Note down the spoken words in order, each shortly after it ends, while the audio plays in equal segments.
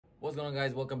What's going on,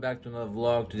 guys? Welcome back to another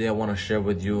vlog. Today I want to share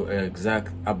with you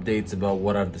exact updates about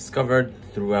what I've discovered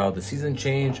throughout the season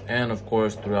change and of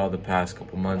course throughout the past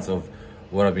couple months of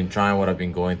what I've been trying, what I've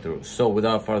been going through. So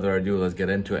without further ado, let's get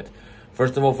into it.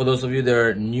 First of all, for those of you that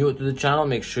are new to the channel,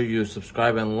 make sure you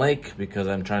subscribe and like, because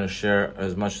I'm trying to share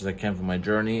as much as I can from my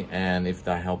journey, and if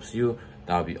that helps you,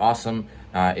 that would be awesome.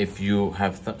 If you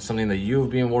have something that you've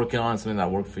been working on, something that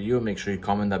worked for you, make sure you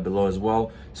comment that below as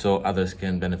well, so others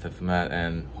can benefit from that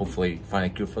and hopefully find a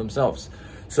cure for themselves.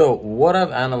 So what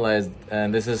I've analyzed,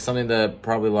 and this is something that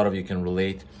probably a lot of you can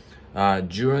relate,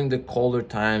 during the colder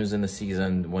times in the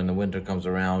season, when the winter comes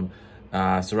around,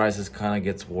 psoriasis kind of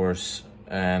gets worse,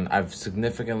 and I've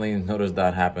significantly noticed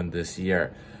that happen this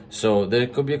year. So there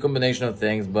could be a combination of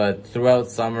things, but throughout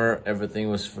summer, everything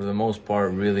was for the most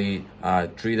part really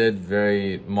treated,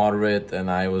 very moderate,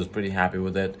 and I was pretty happy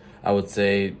with it. I would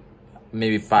say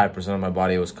maybe 5% of my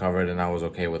body was covered and I was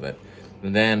okay with it.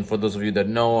 And then for those of you that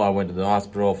know, I went to the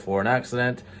hospital for an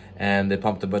accident and they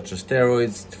pumped a bunch of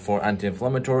steroids for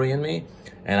anti-inflammatory in me.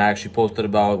 And I actually posted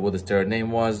about what the steroid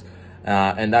name was.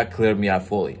 And that cleared me out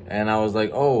fully. And I was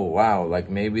like, oh, wow, like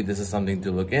maybe this is something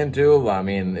to look into. I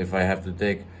mean, if I have to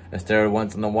take a steroid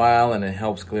once in a while and it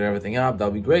helps clear everything up,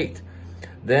 that'll be great.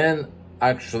 Then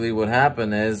actually what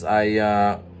happened is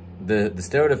the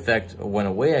steroid effect went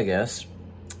away, I guess,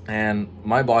 and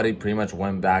my body pretty much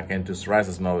went back into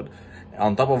psoriasis mode.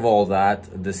 On top of all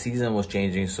that, the season was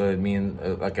changing, so it means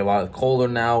like a lot colder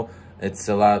now. It's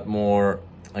a lot more,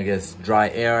 I guess, dry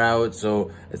air out,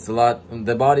 so it's a lot,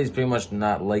 the body's pretty much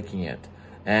not liking it.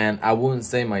 And I wouldn't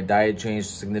say my diet changed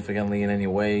significantly in any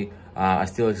way. I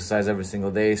still exercise every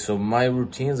single day, so my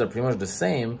routines are pretty much the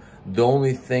same. The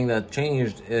only thing that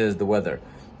changed is the weather.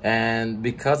 And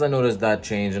because I noticed that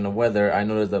change in the weather, I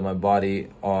noticed that my body,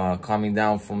 calming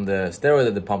down from the steroid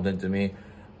that they pumped into me,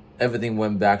 everything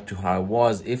went back to how it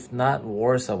was, if not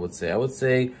worse, I would say. I would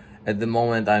say at the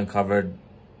moment I'm covered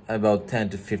about 10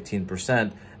 to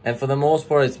 15%. And for the most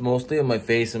part, it's mostly on my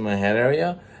face and my head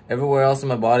area. Everywhere else in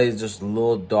my body is just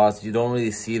little dots. You don't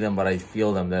really see them, but I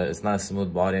feel them, that it's not a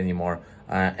smooth body anymore.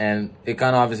 And it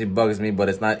kind of obviously bugs me, but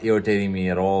it's not irritating me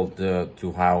at all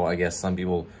to how I guess some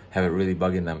people have it really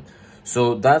bugging them.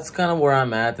 So that's kind of where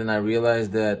I'm at, and I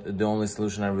realized that the only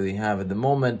solution I really have at the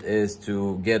moment is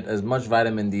to get as much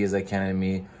vitamin D as I can in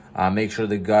me, make sure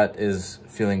the gut is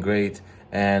feeling great,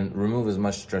 and remove as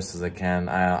much stress as I can.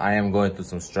 I am going through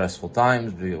some stressful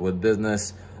times with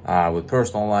business, with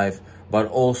personal life, but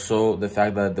also the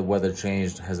fact that the weather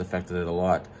changed has affected it a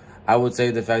lot. I would say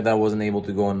the fact that I wasn't able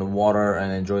to go in the water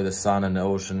and enjoy the sun and the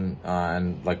ocean,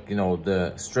 and like, you know,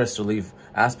 the stress relief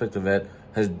aspect of it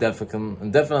has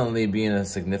definitely been a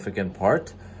significant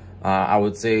part. I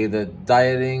would say that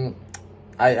dieting,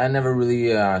 I never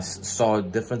really saw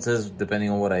differences depending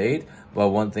on what I ate. But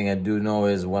one thing I do know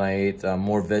is when I ate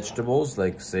more vegetables,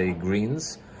 like say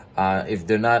greens, if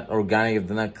they're not organic, if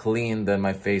they're not clean, then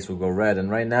my face will go red.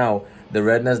 And right now, the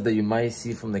redness that you might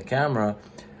see from the camera,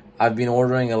 I've been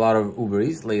ordering a lot of Uber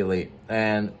Eats lately.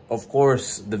 And of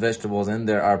course, the vegetables in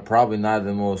there are probably not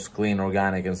the most clean,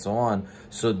 organic, and so on.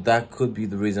 So that could be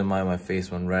the reason why my face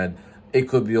went red. It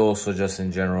could be also just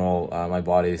in general, my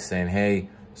body is saying, hey,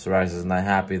 psoriasis is not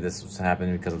happy. This is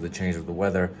happening because of the change of the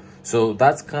weather. So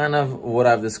that's kind of what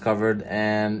I've discovered,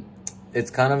 and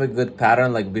it's kind of a good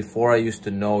pattern. Like before, I used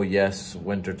to know, yes,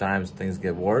 winter times things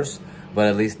get worse, but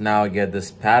at least now I get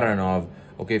this pattern of,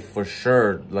 okay, for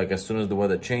sure, like as soon as the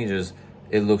weather changes,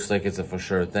 it looks like it's a for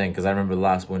sure thing. Because I remember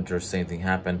last winter, same thing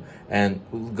happened. And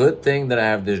good thing that I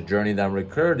have this journey that I'm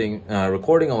recording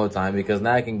all the time, because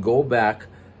now I can go back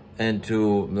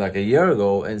into like a year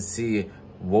ago and see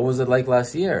what was it like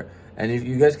last year. And if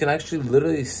you guys can actually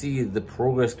literally see the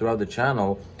progress throughout the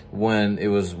channel. When it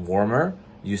was warmer,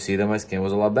 you see that my skin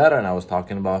was a lot better and I was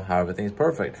talking about how everything's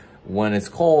perfect. When it's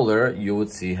colder, you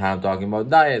would see how I'm talking about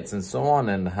diets and so on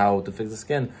and how to fix the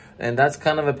skin. And that's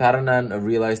kind of a pattern I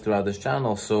realized throughout this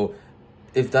channel. So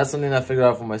if that's something I figured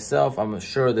out for myself, I'm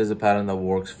sure there's a pattern that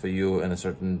works for you in a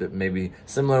certain, maybe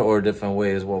similar or different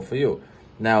way as well for you.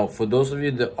 Now, for those of you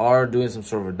that are doing some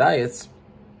sort of diets,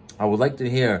 I would like to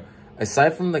hear,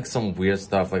 aside from like some weird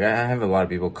stuff, like I have a lot of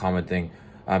people commenting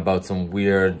about some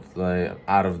weird, like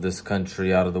out of this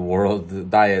country, out of the world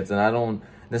diets, and I don't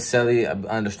necessarily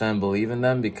understand and believe in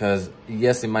them, because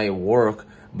yes, it might work,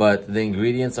 but the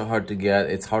ingredients are hard to get.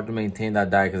 It's hard to maintain that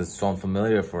diet because it's so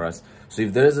unfamiliar for us. So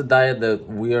if there's a diet that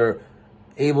we are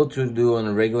able to do on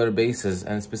a regular basis,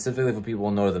 and specifically for people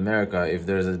in North America, if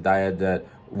there's a diet that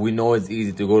we know it's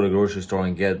easy to go to the grocery store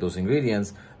and get those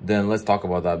ingredients, then let's talk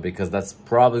about that, because that's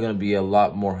probably going to be a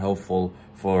lot more helpful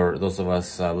for those of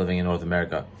us living in North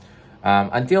America.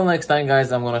 Until next time,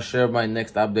 guys, I'm going to share my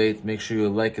next update. Make sure you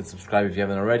like and subscribe if you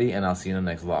haven't already, and I'll see you in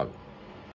the next vlog.